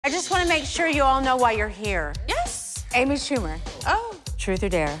I just want to make sure you all know why you're here. Yes. Amy Schumer. Oh. Truth or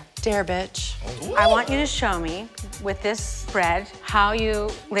dare? Dare, bitch. Ooh. I want you to show me with this spread how you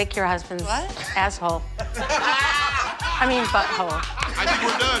lick your husband's asshole. I mean butthole. I think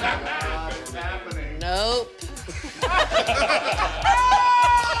we're done. Nope.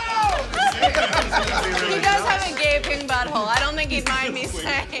 He does have a gaping butthole. I don't think he'd mind me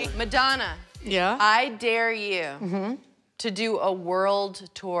saying. Madonna. Yeah? I dare you to do a world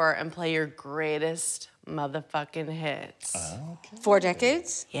tour and play your greatest motherfucking hits. Okay. 4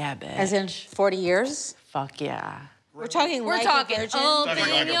 decades? Yeah, bitch. As in 40 years? Fuck yeah. We're talking We're like talking a virgin. open like a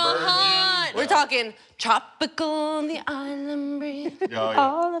your virgin. heart. We're talking tropical on the island breeze. Oh, yeah.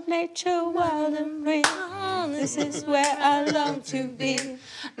 All of nature, wild and free. This is where I long to be.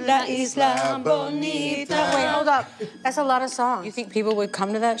 La Isla Bonita. Wait, hold up. That's a lot of songs. You think people would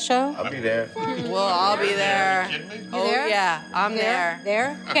come to that show? I'll be there. Well, I'll be there. Are you kidding me? Oh, there? yeah, I'm there.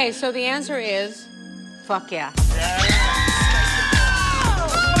 There? Okay, so the answer is, fuck yeah.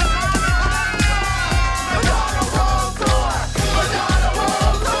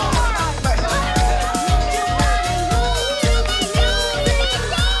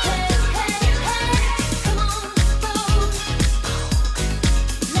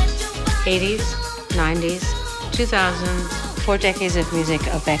 '80s, '90s, 2000s, 4 decades of music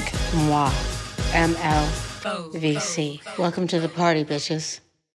avec moi, MLVC. Welcome to the party, bitches.